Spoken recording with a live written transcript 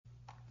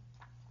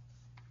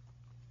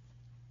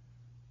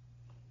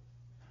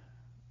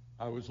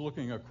I was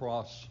looking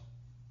across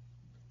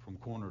from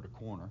corner to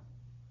corner,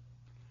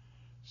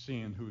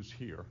 seeing who's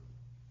here.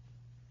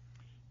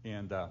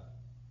 And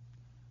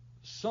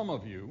some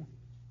of you,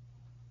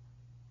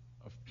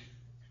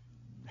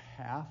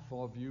 half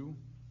of you,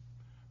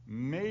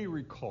 may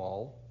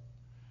recall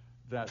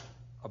that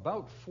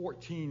about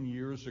 14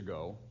 years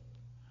ago,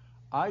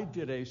 I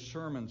did a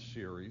sermon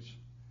series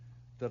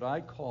that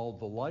I called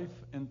The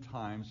Life and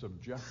Times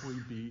of Jeffrey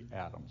B.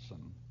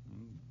 Adamson.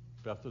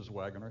 Beth is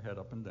wagging her head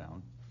up and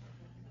down.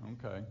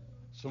 Okay.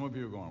 Some of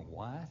you are going,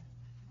 what?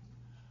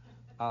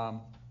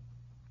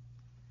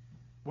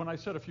 When I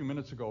said a few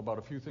minutes ago about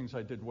a few things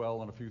I did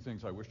well and a few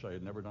things I wished I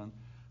had never done,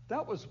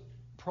 that was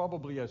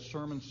probably a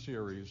sermon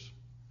series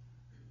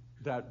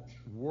that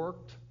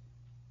worked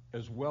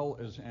as well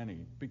as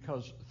any,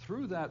 because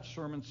through that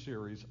sermon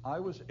series,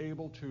 I was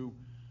able to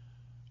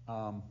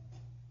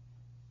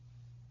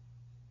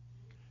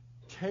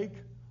take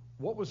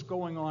what was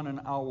going on in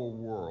our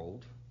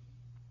world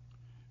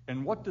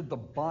and what did the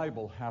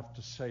Bible have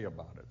to say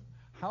about it.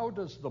 How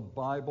does the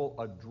Bible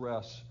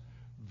address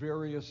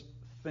various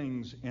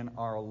things in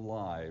our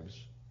lives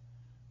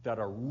that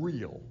are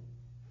real?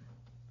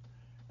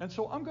 And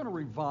so I'm going to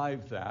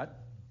revive that,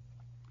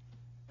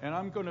 and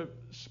I'm going to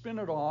spin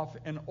it off,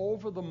 and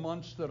over the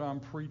months that I'm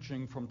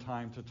preaching from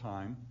time to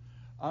time,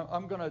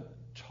 I'm going to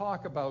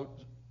talk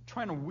about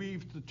trying to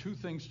weave the two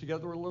things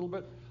together a little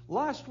bit.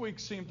 Last week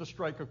seemed to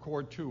strike a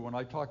chord too when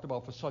I talked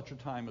about for such a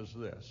time as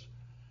this.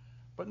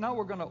 But now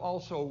we're going to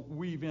also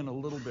weave in a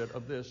little bit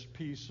of this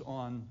piece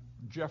on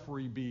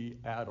Jeffrey B.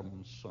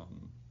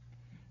 Adamson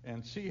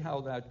and see how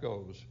that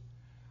goes.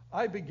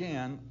 I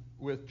began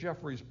with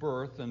Jeffrey's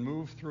birth and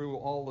moved through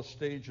all the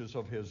stages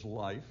of his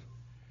life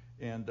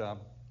and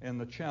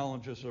the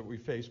challenges that we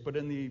face. But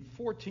in the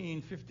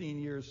 14,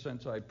 15 years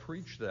since I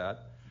preached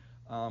that,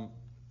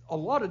 a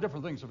lot of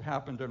different things have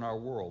happened in our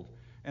world.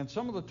 And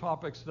some of the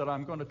topics that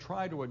I'm going to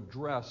try to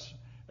address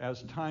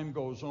as time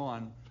goes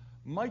on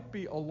might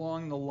be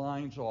along the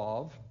lines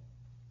of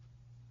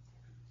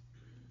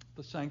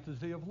the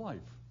sanctity of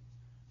life.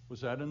 Was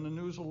that in the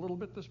news a little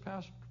bit this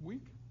past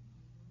week?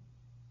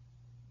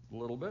 A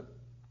little bit.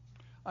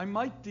 I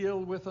might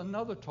deal with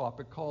another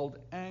topic called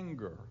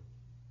anger.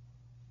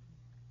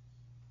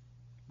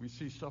 We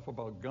see stuff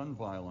about gun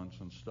violence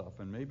and stuff,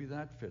 and maybe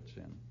that fits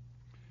in.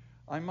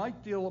 I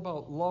might deal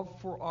about love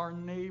for our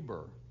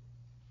neighbor.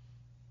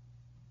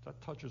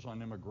 That touches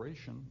on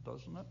immigration,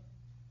 doesn't it?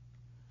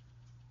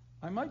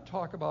 I might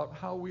talk about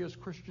how we as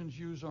Christians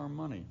use our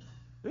money.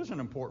 There's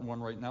an important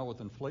one right now with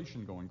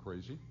inflation going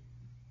crazy.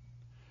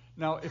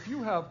 Now, if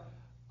you have,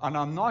 and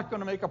I'm not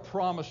going to make a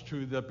promise to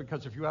you that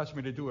because if you ask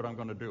me to do it, I'm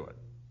going to do it.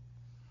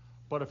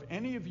 But if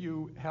any of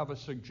you have a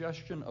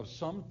suggestion of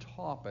some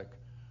topic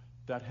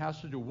that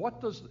has to do,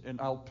 and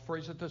I'll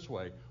phrase it this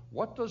way,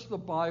 what does the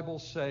Bible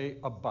say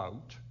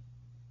about,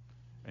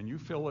 and you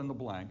fill in the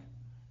blank,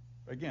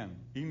 again,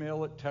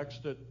 email it,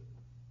 text it,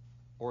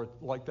 or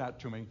like that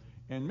to me,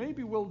 and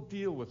maybe we'll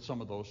deal with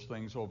some of those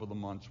things over the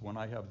months when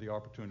I have the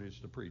opportunities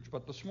to preach.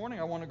 But this morning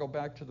I want to go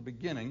back to the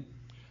beginning,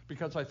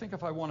 because I think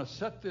if I want to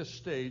set this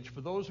stage, for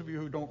those of you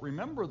who don't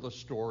remember the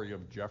story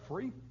of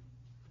Jeffrey,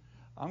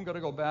 I'm going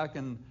to go back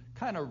and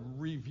kind of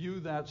review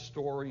that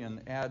story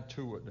and add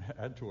to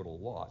it a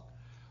lot.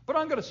 But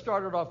I'm going to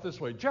start it off this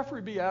way.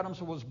 Jeffrey B.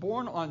 Adamson was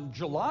born on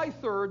July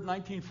 3rd,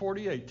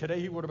 1948. Today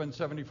he would have been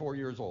 74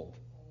 years old.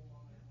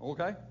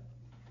 Okay?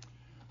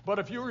 But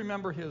if you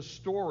remember his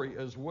story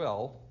as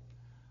well,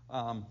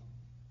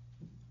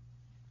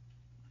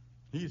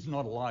 he's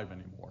not alive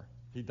anymore.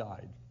 He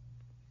died.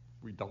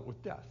 We dealt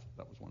with death.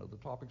 That was one of the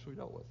topics we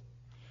dealt with.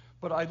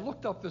 But I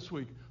looked up this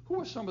week, who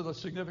are some of the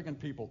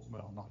significant people,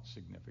 well, not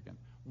significant,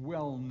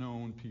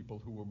 well-known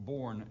people who were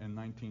born in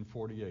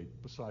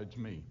 1948 besides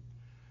me.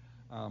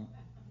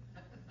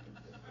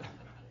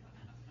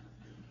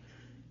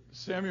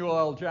 Samuel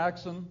L.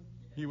 Jackson,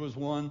 he was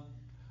one.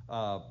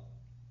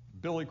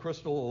 Billy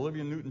Crystal,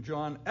 Olivia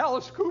Newton-John,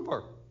 Alice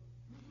Cooper,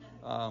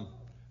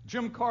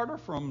 Jim Carter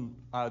from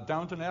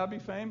Downton Abbey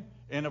fame,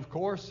 and of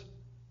course,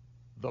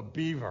 the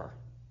Beaver.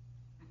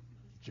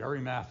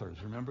 Jerry Mathers,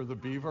 remember the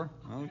Beaver?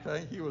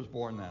 Okay, he was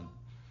born then.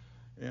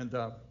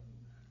 And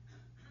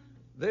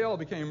they all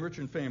became rich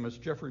and famous.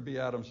 Jeffrey B.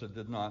 Adamson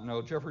did not.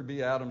 No, Jeffrey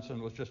B.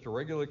 Adamson was just a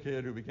regular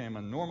kid who became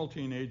a normal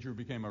teenager, who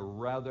became a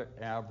rather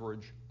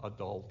average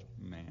adult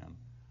man.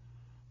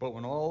 But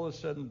when all is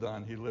said and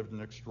done, he lived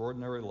an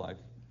extraordinary life.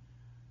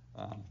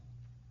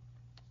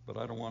 But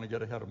I don't want to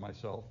get ahead of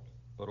myself.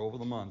 But over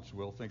the months,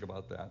 we'll think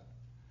about that.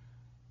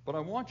 But I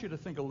want you to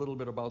think a little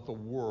bit about the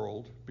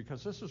world,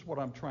 because this is what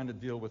I'm trying to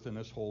deal with in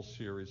this whole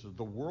series, is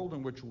the world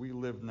in which we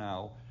live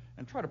now,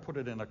 and try to put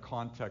it in a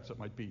context that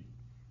might be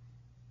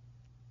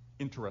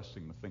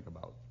interesting to think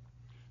about.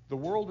 The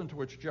world into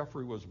which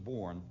Jeffrey was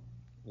born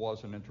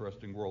was an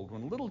interesting world.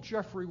 When little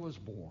Jeffrey was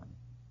born,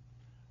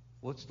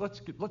 let's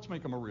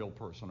make him a real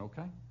person,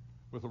 okay?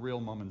 With a real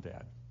mom and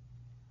dad.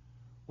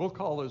 We'll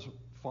call his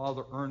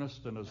father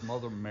Ernest and his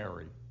mother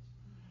Mary.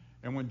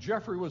 And when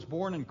Jeffrey was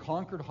born in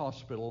Concord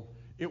Hospital,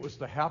 it was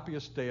the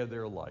happiest day of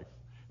their life.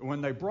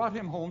 When they brought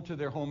him home to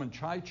their home in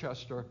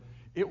Chichester,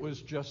 it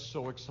was just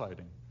so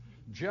exciting.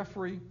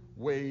 Jeffrey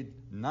weighed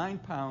 9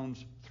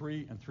 pounds,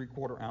 3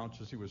 3/4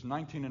 ounces. He was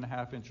 19 and a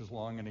half inches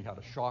long, and he had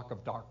a shock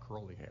of dark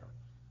curly hair.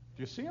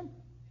 Do you see him?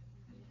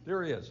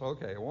 There he is.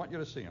 Okay, I want you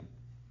to see him.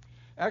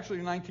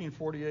 Actually,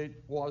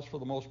 1948 was, for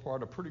the most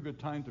part, a pretty good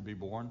time to be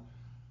born.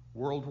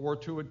 World War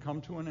II had come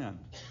to an end.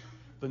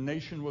 The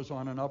nation was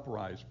on an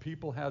uprise.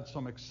 People had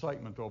some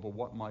excitement over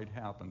what might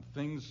happen.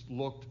 Things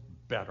looked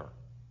better.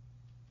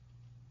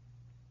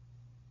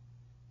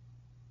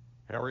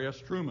 Harry S.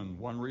 Truman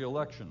won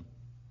re-election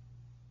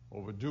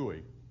over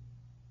Dewey.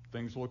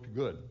 Things looked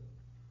good.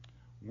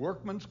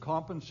 Workmen's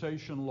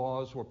compensation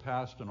laws were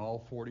passed in all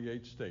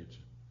 48 states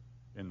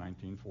in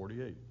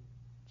 1948.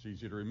 It's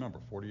easy to remember,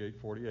 48,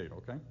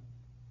 okay?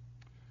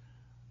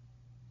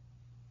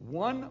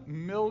 1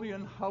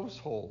 million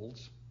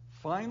households,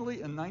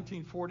 finally in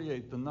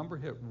 1948, the number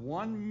hit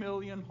 1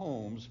 million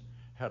homes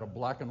had a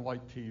black and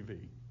white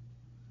TV.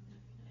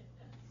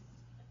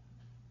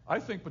 I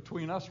think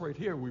between us right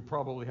here, we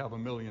probably have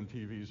 1 million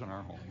TVs in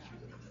our homes.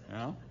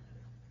 Yeah?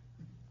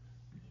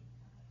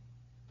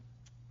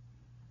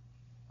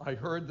 I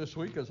heard this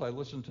week, as I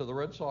listened to the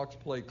Red Sox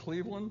play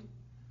Cleveland,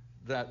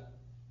 that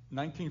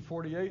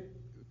 1948,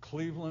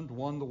 Cleveland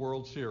won the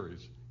World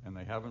Series, and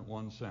they haven't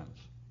won since.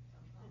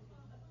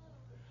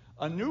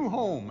 A new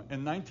home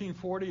in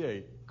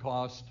 1948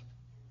 cost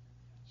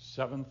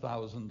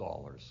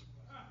 $7,000.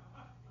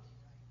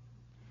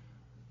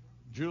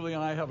 Julie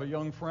and I have a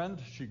young friend.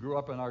 She grew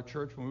up in our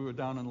church when we were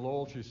down in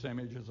Lowell. She's the same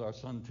age as our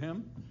son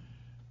Tim.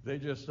 They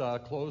just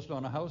closed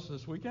on a house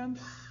this weekend.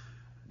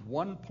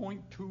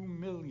 $1.2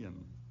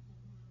 million.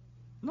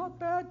 Not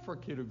bad for a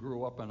kid who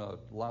grew up in a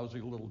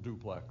lousy little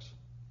duplex.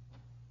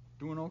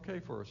 Doing okay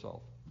for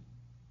herself.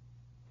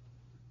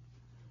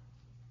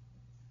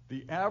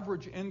 The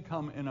average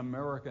income in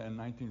America in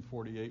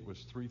 1948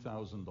 was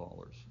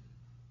 $3,000.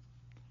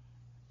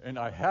 And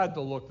I had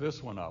to look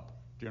this one up.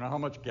 Do you know how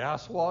much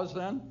gas was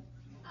then?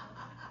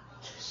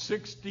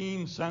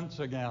 16 cents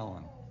a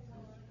gallon.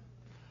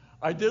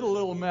 I did a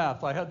little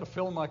math. I had to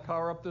fill my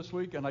car up this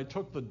week, and I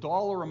took the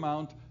dollar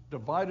amount,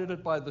 divided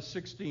it by the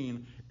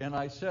 16, and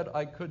I said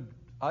I could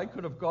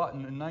have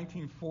gotten in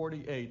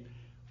 1948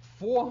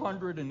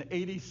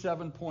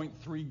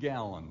 487.3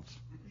 gallons.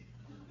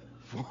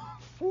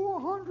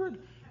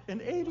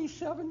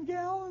 487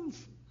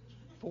 gallons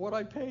for what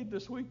I paid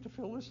this week to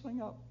fill this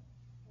thing up.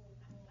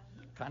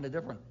 Kind of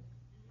different.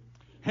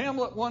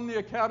 Hamlet won the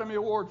Academy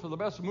Award for the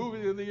best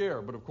movie of the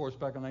year, but of course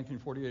back in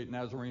 1948,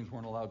 Nazarenes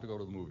weren't allowed to go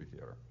to the movie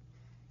theater.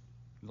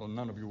 So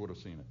none of you would have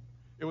seen it.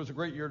 It was a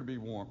great year to be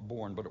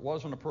born, but it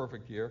wasn't a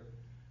perfect year,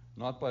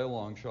 not by a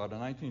long shot. In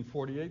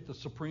 1948, the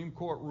Supreme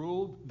Court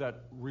ruled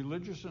that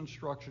religious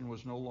instruction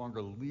was no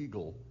longer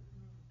legal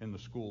in the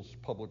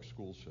public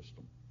school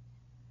system.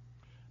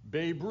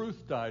 Babe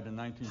Ruth died in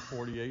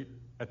 1948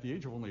 at the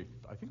age of only,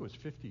 I think it was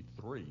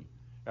 53,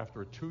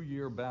 after a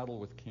 2-year battle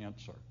with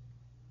cancer.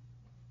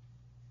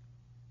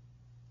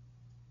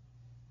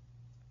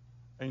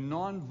 A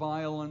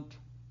nonviolent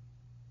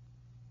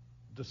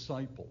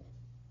disciple,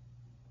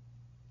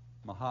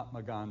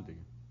 Mahatma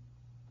Gandhi,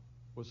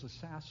 was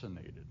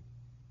assassinated.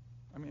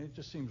 I mean, it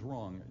just seems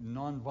wrong.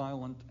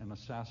 Nonviolent and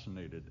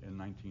assassinated in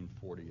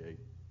 1948.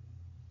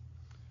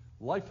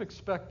 Life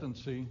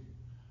expectancy,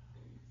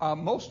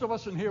 most of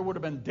us in here would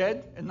have been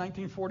dead in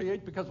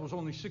 1948 because it was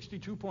only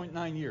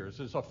 62.9 years.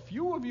 There's a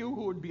few of you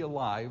who would be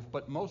alive,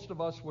 but most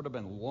of us would have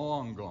been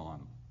long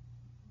gone.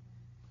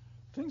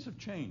 Things have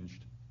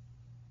changed.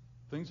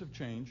 Things have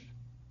changed,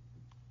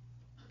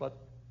 but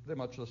they're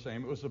much the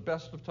same. It was the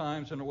best of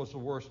times and it was the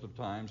worst of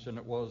times, and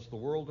it was the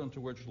world into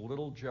which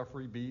little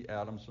Jeffrey B.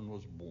 Adamson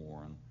was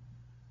born.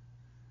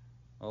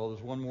 Oh,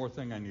 there's one more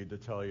thing I need to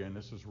tell you, and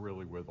this is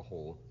really where the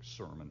whole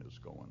sermon is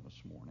going this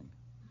morning.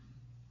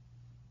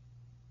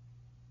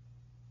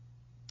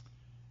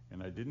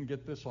 And I didn't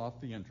get this off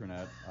the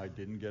internet. I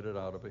didn't get it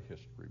out of a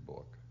history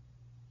book.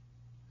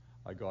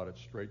 I got it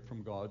straight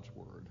from God's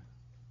Word.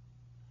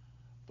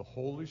 The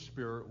Holy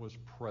Spirit was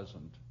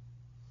present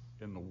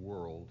in the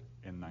world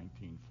in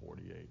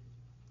 1948.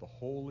 The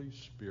Holy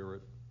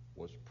Spirit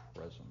was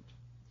present.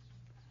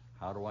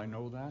 How do I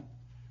know that?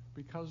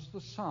 Because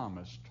the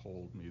psalmist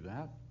told me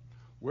that.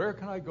 Where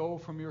can I go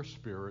from your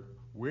Spirit?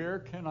 Where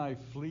can I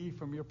flee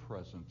from your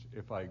presence?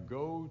 If I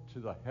go to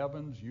the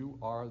heavens, you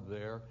are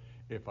there.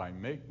 If I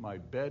make my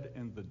bed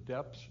in the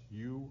depths,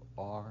 you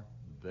are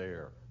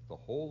there. The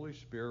Holy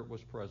Spirit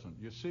was present.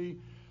 You see,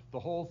 the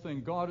whole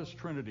thing, God is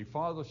Trinity,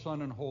 Father,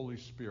 Son, and Holy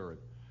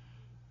Spirit.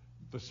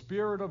 The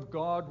Spirit of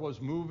God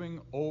was moving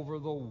over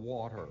the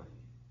water.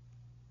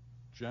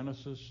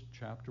 Genesis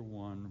chapter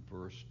 1,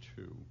 verse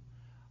 2.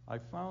 I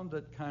found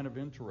it kind of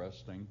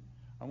interesting.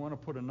 I want to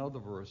put another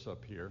verse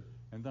up here,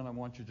 and then I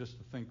want you just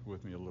to think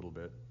with me a little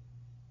bit.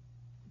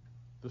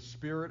 The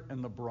Spirit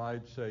and the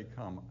bride say,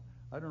 come.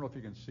 I don't know if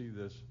you can see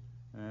this.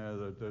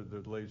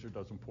 The laser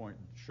doesn't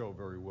show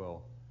very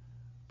well.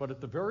 But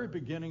at the very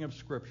beginning of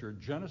Scripture,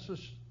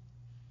 Genesis,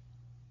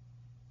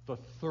 the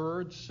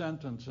third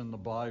sentence in the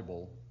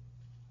Bible,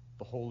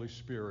 the Holy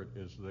Spirit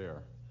is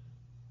there.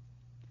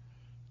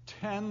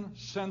 10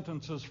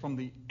 sentences from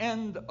the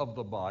end of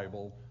the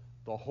Bible,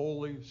 the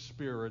Holy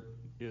Spirit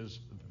is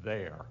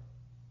there.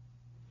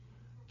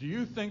 Do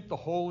you think the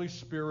Holy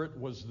Spirit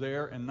was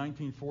there in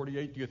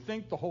 1948? Do you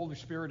think the Holy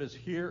Spirit is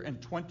here in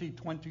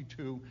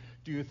 2022?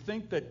 Do you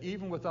think that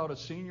even without a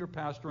senior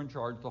pastor in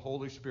charge, the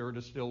Holy Spirit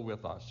is still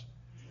with us?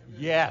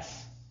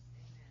 Yes.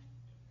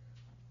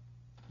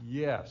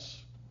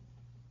 Yes.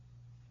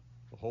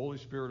 The Holy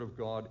Spirit of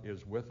God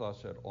is with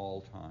us at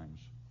all times.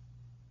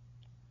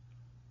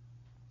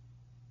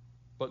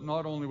 But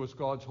not only was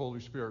God's Holy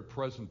Spirit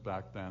present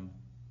back then,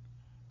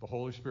 the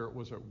Holy Spirit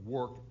was at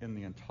work in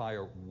the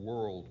entire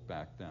world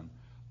back then.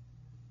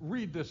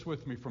 Read this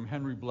with me from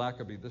Henry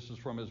Blackaby. This is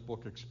from his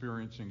book,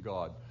 Experiencing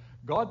God.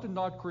 God did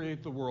not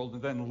create the world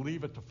and then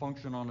leave it to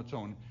function on its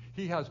own.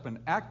 He has been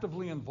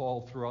actively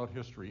involved throughout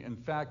history. In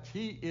fact,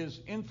 he is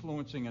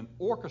influencing and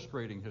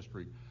orchestrating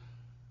history.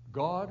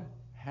 God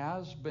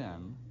has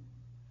been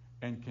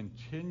and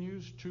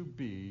continues to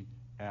be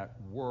at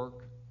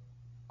work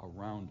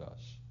around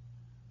us.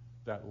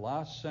 That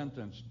last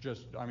sentence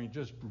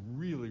just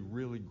really,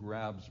 really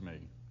grabs me.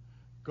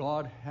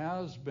 God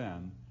has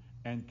been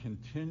and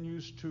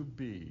continues to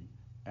be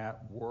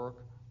at work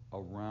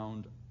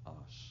around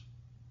us.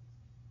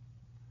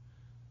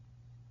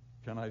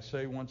 Can I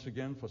say once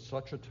again, for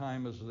such a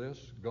time as this,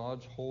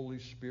 God's Holy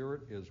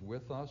Spirit is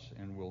with us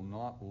and will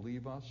not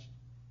leave us?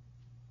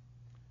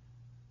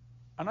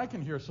 And I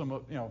can hear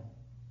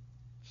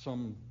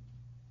some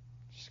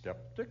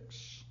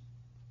skeptics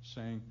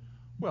saying,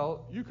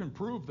 well, you can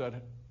prove that,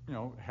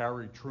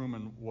 Harry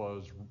Truman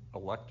was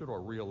elected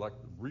or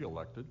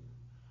re-elected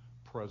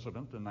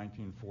president in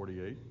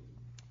 1948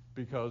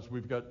 because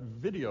we've got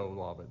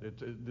video of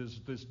it.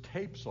 There's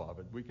tapes of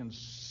it. We can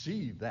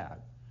see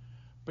that.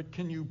 But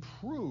can you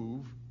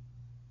prove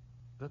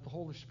that the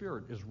Holy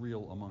Spirit is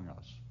real among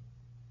us?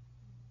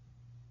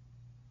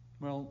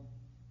 Well,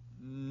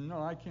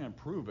 no, I can't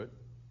prove it.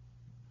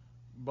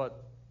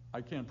 But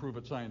I can't prove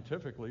it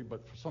scientifically,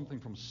 but for something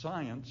from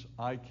science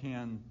I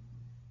can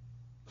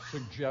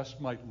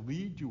suggest might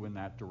lead you in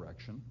that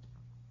direction.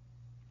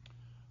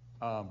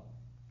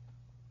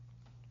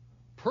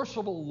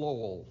 Percival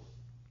Lowell,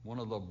 one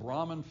of the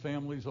Brahmin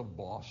families of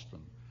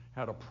Boston,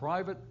 had a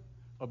private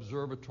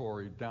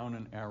observatory down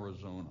in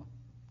Arizona.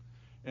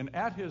 And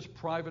at his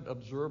private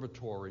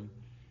observatory,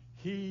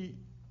 he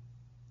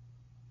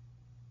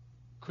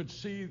could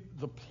see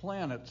the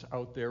planets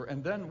out there,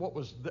 and then what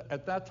was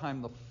at that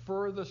time the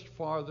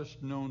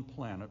farthest known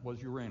planet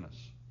was Uranus.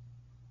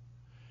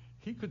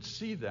 He could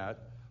see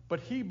that, but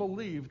he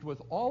believed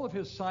with all of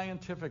his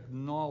scientific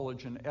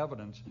knowledge and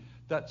evidence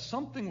that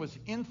something was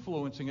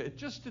influencing it. It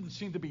just didn't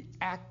seem to be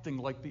acting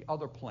like the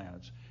other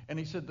planets. And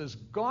he said, there's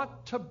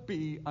got to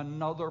be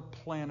another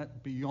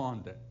planet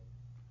beyond it.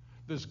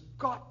 There's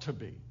got to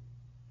be.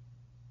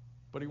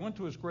 But he went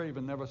to his grave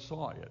and never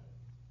saw it.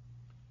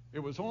 It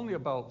was only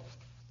about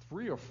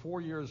 3 or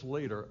 4 years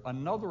later,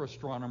 another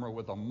astronomer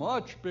with a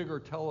much bigger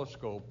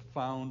telescope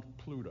found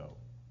Pluto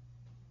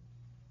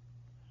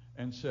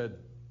and said,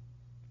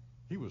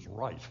 he was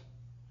right.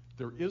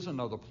 There is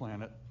another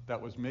planet that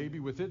was maybe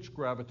with its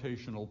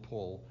gravitational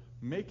pull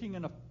making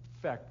an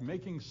effect,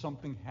 making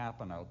something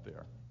happen out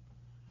there.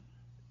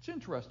 It's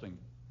interesting.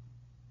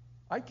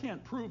 I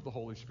can't prove the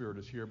Holy Spirit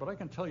is here, but I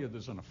can tell you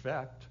there's an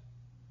effect.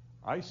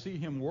 I see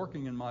him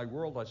working in my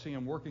world. I see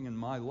him working in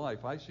my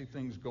life. I see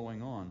things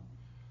going on.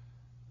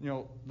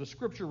 The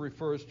Scripture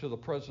refers to the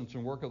presence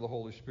and work of the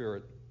Holy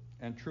Spirit,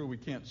 and true, we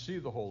can't see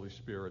the Holy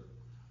Spirit,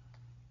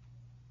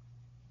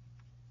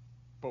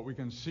 but we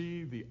can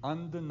see the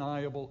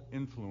undeniable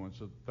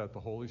influence that the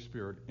Holy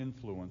Spirit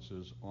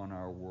influences on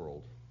our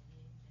world.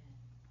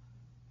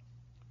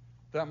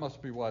 That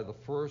must be why the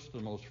first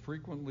and most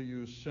frequently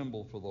used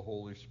symbol for the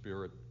Holy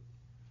Spirit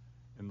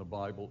in the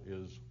Bible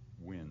is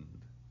wind.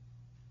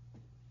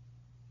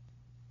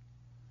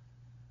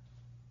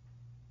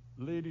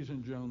 Ladies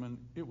and gentlemen,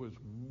 it was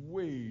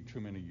way too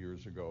many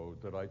years ago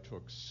that I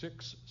took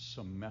 6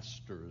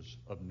 semesters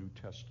of New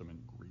Testament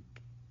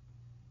Greek.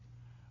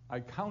 I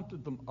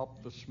counted them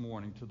up this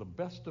morning. To the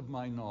best of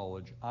my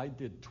knowledge, I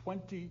did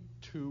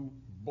 22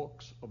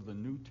 books of the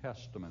New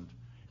Testament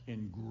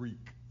in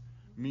Greek,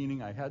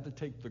 meaning I had to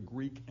take the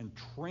Greek and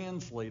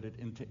translate it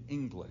into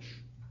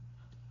English.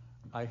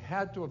 I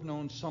had to have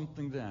known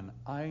something then.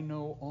 I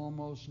know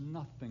almost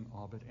nothing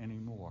of it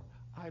anymore.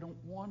 I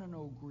don't want to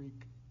know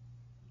Greek.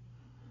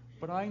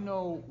 But I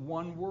know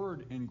one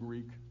word in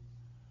Greek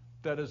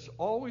that is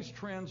always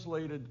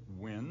translated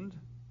wind.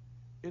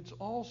 It's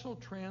also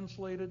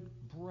translated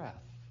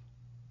breath.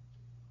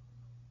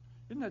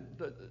 Isn't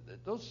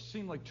that, those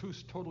seem like 2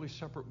 totally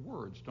separate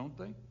words, don't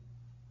they?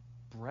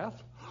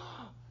 Breath,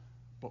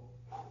 but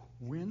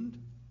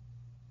wind.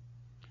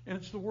 And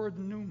it's the word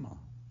pneuma.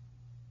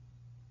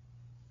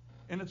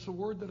 And it's the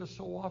word that is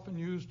so often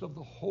used of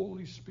the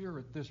Holy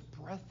Spirit, this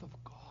breath of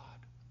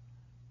God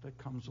that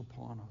comes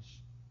upon us.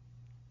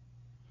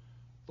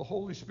 The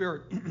Holy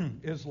Spirit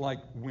is like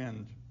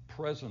wind,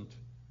 present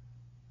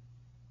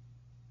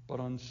but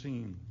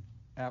unseen.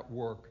 at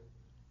work,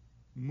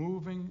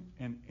 moving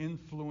and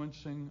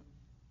influencing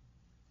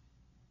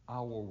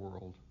our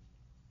world,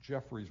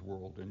 Jeffrey's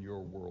world, and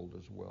your world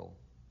as well.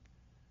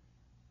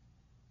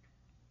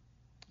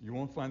 You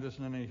won't find this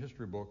in any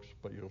history books,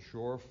 but you'll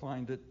sure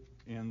find it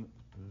in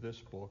this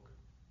book,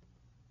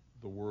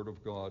 the Word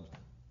of God,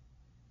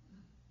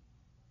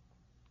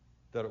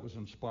 that it was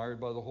inspired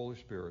by the Holy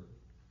Spirit,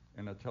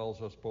 and it tells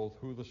us both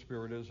who the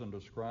Spirit is and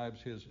describes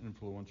his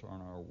influence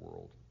on our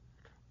world.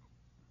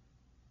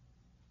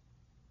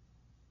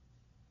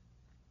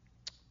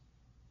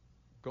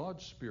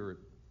 God's Spirit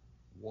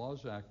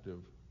was active,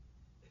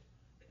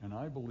 and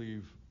I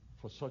believe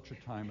for such a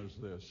time as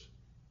this,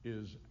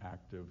 is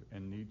active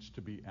and needs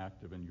to be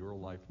active in your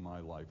life, my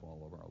life,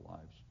 all of our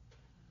lives.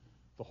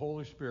 The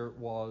Holy Spirit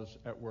was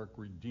at work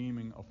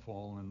redeeming a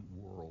fallen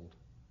world,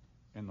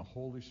 and the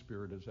Holy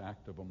Spirit is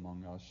active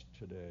among us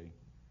today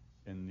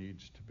and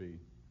needs to be.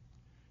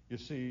 You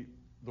see,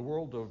 the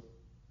world of...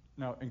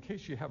 Now, in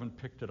case you haven't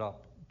picked it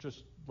up,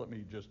 let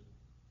me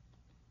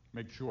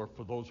make sure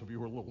for those of you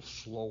who are a little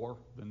slower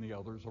than the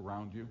others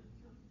around you,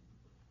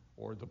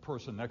 or the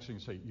person next to you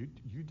say,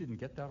 you didn't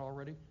get that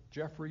already?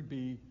 Jeffrey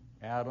B.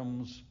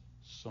 Adams'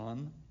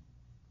 son.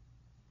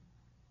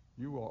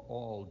 You are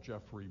all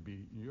Jeffrey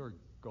B. You're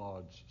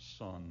God's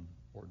son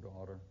or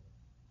daughter.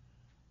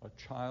 A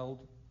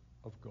child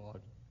of God.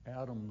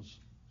 Adam's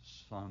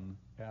son,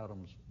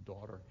 Adam's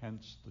daughter,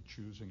 hence the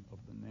choosing of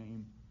the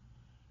name.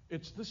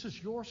 This is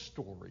your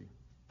story.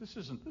 This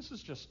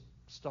is just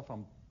stuff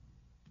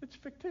it's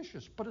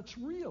fictitious, but it's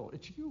real.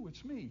 It's you,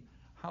 it's me.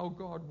 How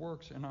God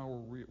works in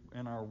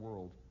our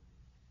world.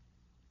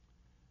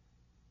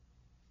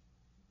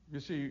 You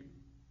see,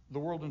 the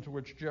world into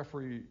which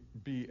Jeffrey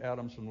B.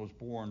 Adamson was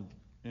born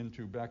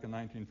into back in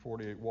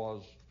 1948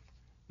 was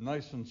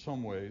nice in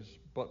some ways,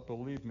 but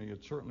believe me,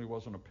 it certainly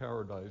wasn't a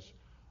paradise.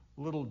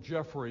 Little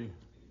Jeffrey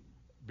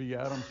B.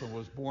 Adamson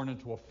was born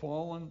into a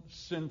fallen,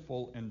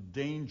 sinful, and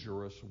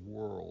dangerous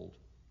world.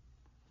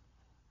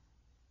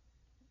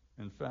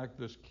 In fact,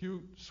 this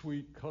cute,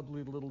 sweet,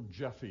 cuddly little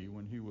Jeffy,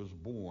 when he was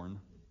born,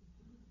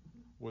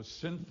 was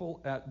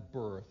sinful at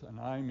birth, and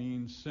I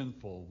mean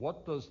sinful.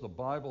 What does the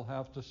Bible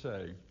have to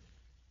say?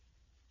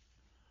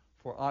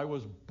 For I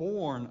was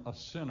born a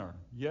sinner,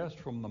 yes,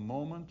 from the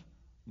moment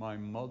my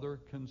mother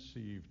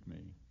conceived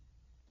me.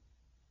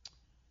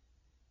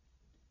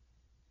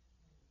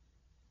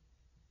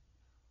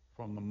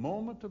 From the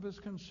moment of his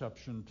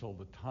conception till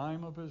the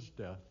time of his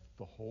death,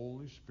 the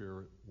Holy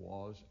Spirit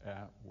was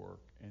at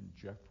work in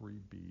Jeffrey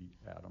B.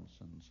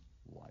 Adamson's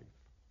life.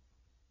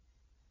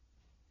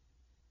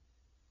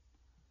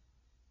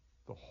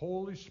 The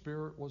Holy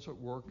Spirit was at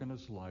work in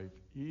his life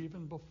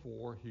even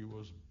before he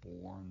was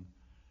born.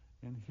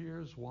 And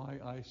here's why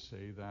I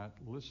say that.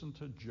 Listen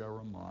to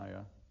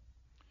Jeremiah.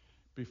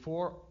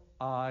 Before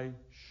I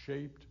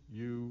shaped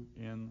you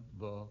in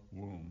the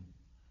womb.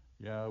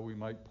 Yeah, we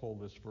might pull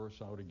this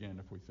verse out again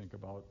if we think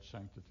about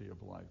sanctity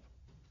of life.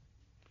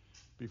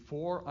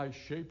 Before I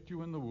shaped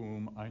you in the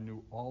womb, I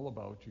knew all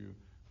about you.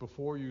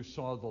 Before you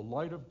saw the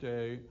light of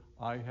day,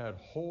 I had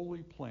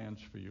holy plans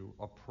for you,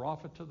 a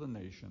prophet to the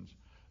nations.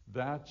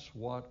 That's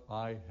what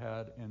I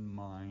had in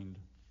mind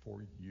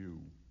for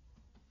you.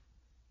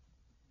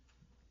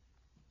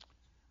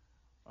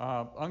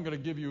 I'm going to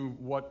give you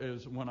what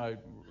is, when I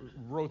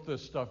wrote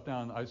this stuff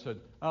down, I said,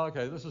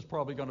 okay, this is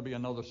probably going to be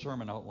another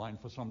sermon outline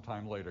for some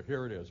time later.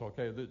 Here it is,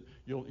 okay?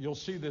 You'll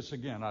see this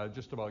again, I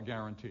just about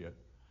guarantee it.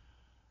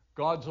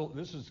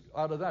 This is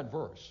out of that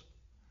verse.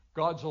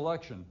 God's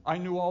election, I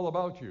knew all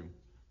about you.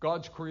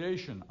 God's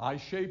creation, I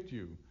shaped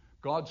you.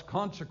 God's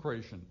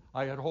consecration,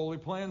 I had holy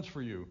plans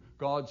for you.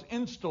 God's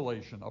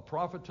installation, a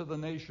prophet to the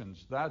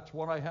nations, that's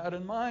what I had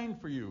in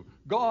mind for you.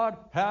 God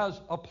has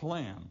a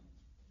plan.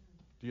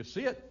 Do you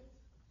see it?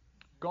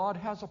 God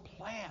has a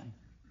plan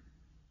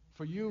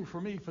for you,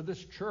 for me, for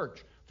this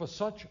church, for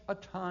such a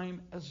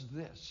time as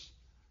this.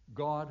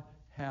 God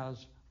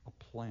has a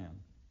plan.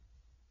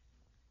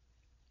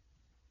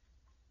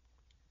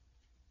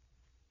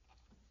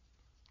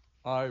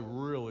 I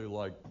really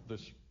like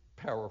this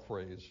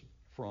paraphrase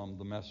from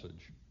the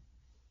Message.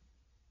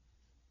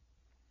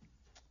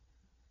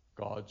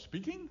 God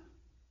speaking,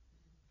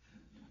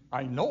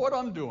 I know what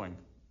I'm doing.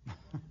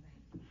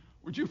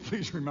 Would you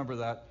please remember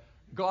that?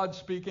 God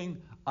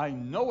speaking, I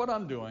know what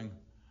I'm doing.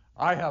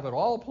 I have it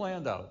all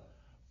planned out.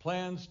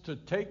 Plans to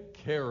take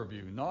care of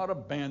you, not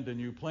abandon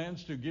you.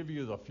 Plans to give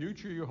you the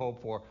future you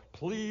hope for.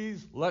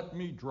 Please let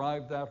me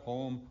drive that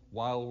home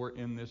while we're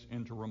in this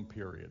interim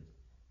period.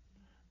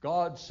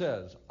 God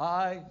says,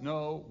 I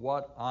know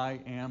what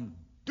I am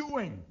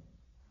doing.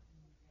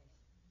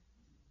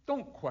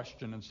 Don't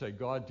question and say,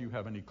 God, do you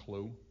have any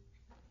clue?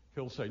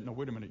 He'll say, no,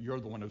 wait a minute, you're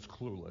the one who's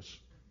clueless.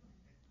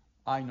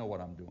 I know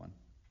what I'm doing.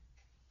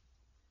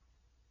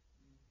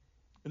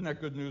 Isn't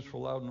that good news for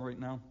Loudon right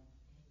now?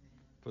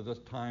 For this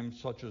time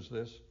such as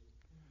this?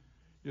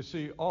 You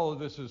see, all of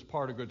this is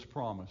part of God's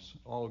promise,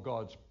 all of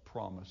God's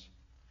promise.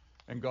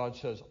 And God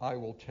says, I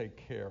will take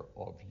care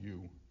of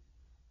you.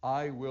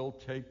 I will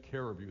take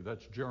care of you.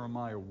 That's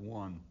Jeremiah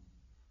 1,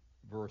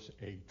 verse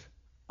 8.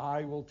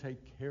 I will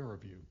take care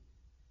of you.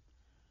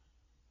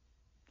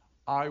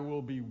 I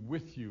will be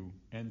with you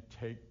and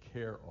take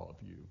care of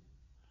you.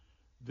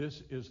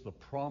 This is the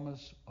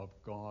promise of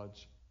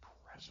God's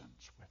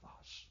presence with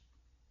us.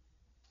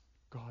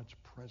 God's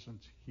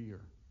presence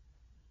here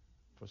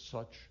for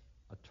such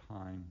a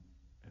time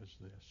as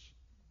this.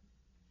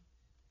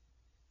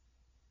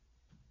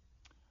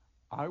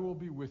 I will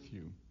be with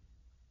you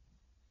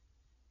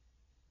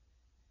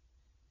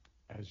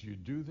as you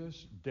do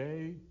this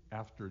day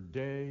after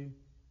day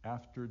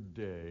after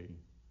day,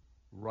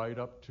 right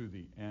up to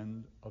the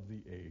end of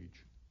the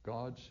age.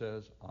 God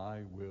says,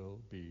 I will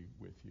be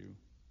with you.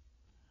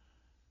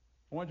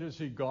 I want you to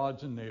see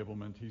God's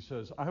enablement. He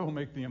says, I will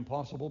make the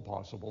impossible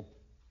possible.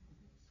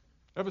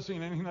 Ever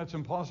seen anything that's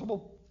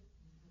impossible?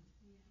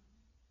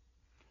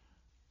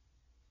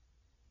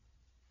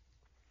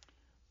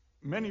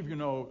 Many of you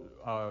know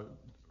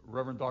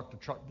Reverend Dr.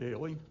 Chuck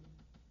Daly.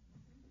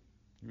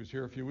 He was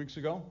here a few weeks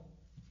ago.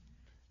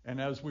 And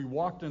as we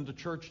walked into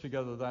church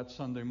together that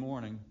Sunday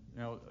morning,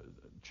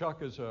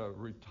 Chuck is a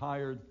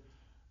retired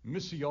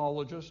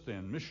missiologist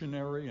and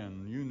missionary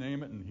and you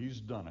name it, and he's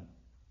done it.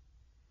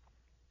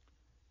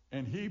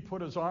 And he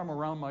put his arm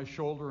around my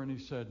shoulder and he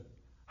said,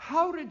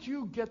 how did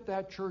you get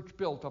that church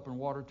built up in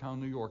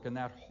Watertown, New York, and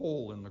that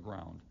hole in the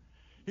ground?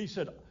 He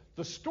said,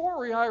 the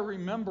story I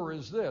remember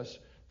is this,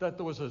 that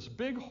there was this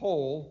big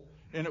hole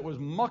and it was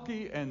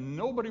mucky and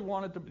nobody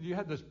wanted to, you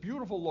had this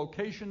beautiful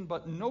location,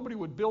 but nobody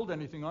would build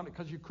anything on it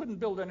because you couldn't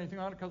build anything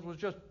on it because it was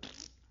just,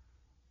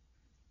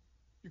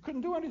 you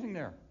couldn't do anything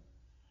there.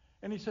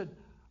 And he said,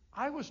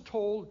 I was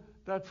told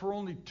that for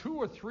only $2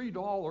 or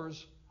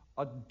 $3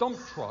 a dump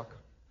truck,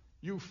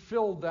 you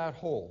filled that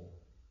hole.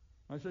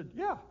 I said,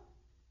 yeah.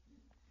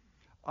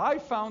 I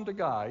found a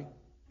guy,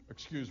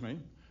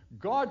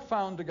 God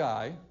found a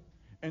guy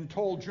and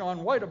told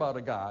John White about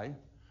a guy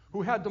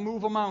who had to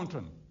move a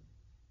mountain.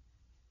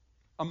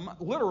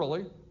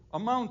 Literally, a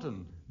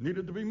mountain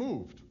needed to be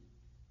moved.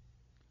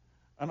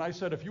 And I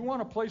said, if you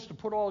want a place to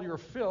put all your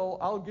fill,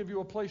 I'll give you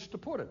a place to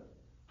put it.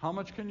 How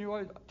much can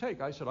you take?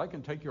 I said, I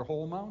can take your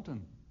whole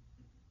mountain.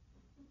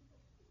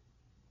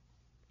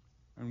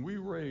 And we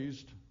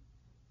raised,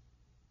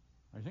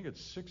 I think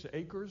it's 6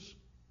 acres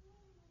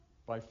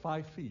by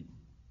 5 feet.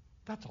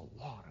 That's a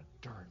lot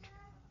of dirt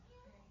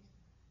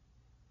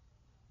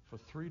for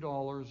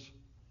 $3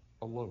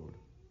 a load.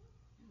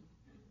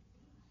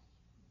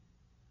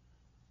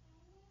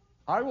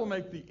 I will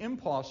make the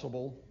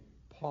impossible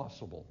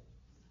possible.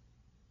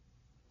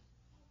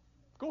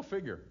 Go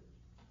figure.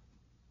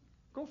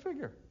 Go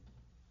figure.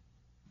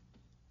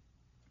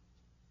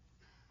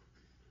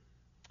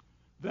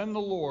 Then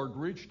the Lord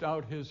reached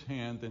out his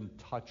hand and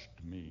touched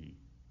me.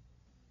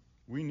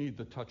 We need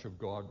the touch of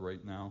God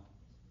right now.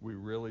 We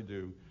really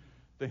do.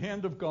 The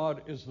hand of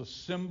God is the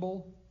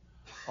symbol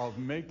of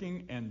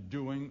making and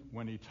doing.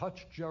 When he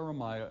touched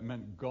Jeremiah, it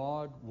meant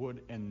God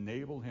would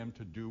enable him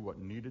to do what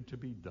needed to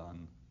be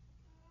done.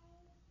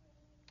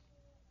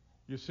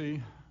 You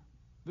see,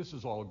 this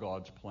is all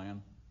God's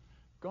plan.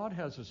 God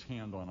has his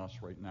hand on us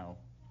right now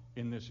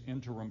in this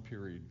interim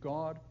period.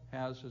 God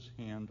has his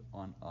hand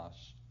on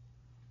us.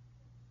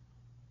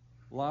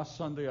 Last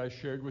Sunday I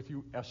shared with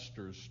you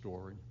Esther's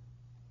story.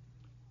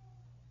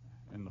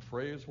 And the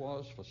phrase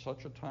was, for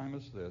such a time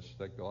as this,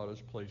 that God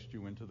has placed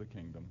you into the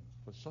kingdom.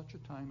 For such a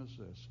time as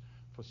this.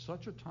 For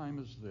such a time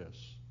as this.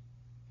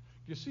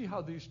 You see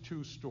how these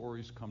two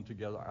stories come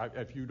together?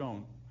 If you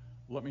don't,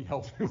 let me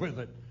help you with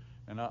it,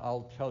 and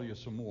I'll tell you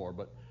some more.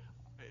 But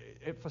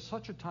for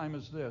such a time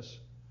as this,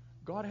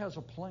 God has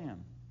a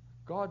plan.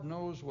 God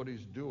knows what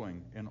he's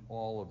doing in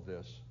all of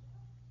this.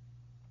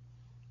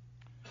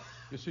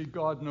 You see,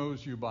 God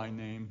knows you by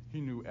name.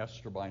 He knew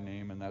Esther by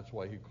name, and that's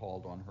why he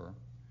called on her.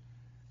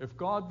 If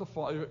God the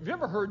Father, have you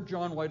ever heard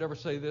John White ever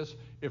say this?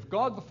 If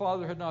God the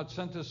Father had not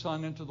sent his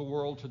Son into the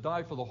world to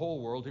die for the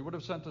whole world, he would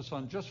have sent his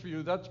Son just for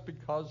you. That's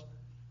because,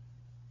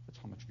 that's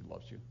how much he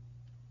loves you.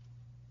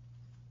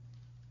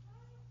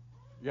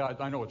 Yeah,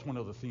 I know it's one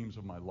of the themes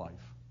of my life.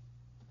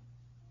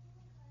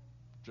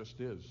 It just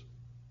is.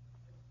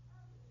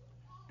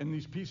 And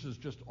these pieces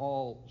just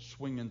all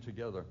swing in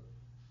together.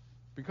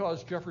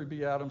 Because Jeffrey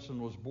B.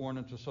 Adamson was born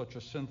into such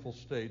a sinful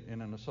state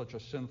and in such a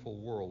sinful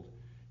world,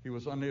 he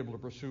was unable to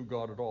pursue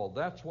God at all.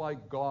 That's why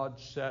God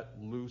set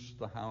loose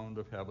the hound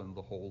of heaven,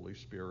 the Holy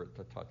Spirit,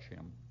 to touch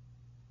him.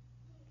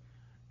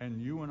 And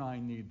you and I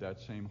need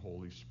that same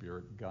Holy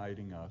Spirit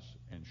guiding us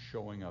and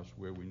showing us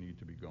where we need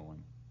to be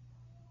going.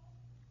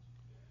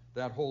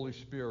 That Holy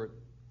Spirit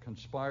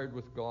conspired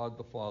with God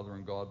the Father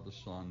and God the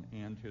Son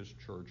and his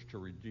church to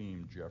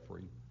redeem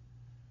Jeffrey.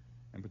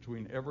 And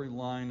between every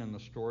line in the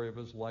story of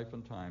his life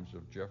and times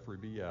of Jeffrey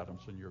B.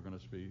 Adamson, you're going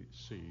to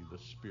see the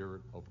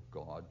Spirit of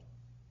God.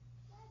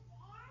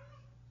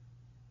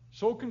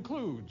 So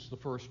concludes the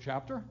first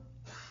chapter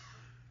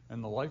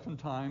and the life and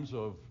times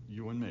of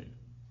you and me,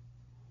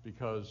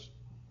 because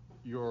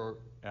you're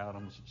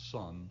Adam's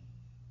son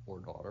or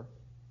daughter.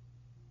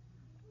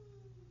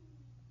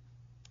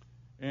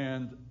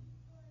 And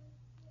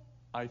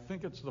I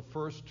think it's the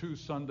first 2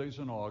 Sundays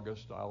in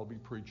August I'll be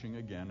preaching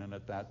again, and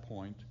at that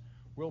point,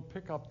 we'll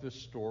pick up this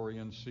story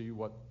and see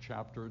what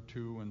chapter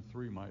 2 and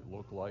 3 might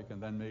look like,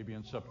 and then maybe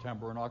in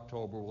September and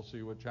October we'll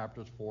see what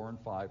chapters 4 and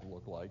 5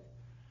 look like.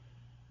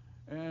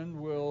 And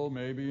we'll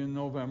maybe in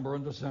November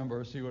and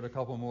December see what a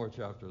couple more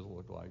chapters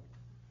look like.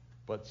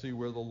 But see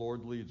where the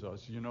Lord leads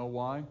us. You know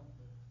why?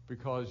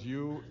 Because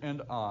you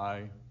and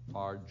I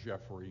are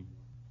Jeffrey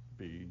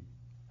B.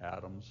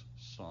 Adams'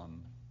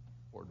 son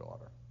or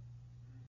daughter.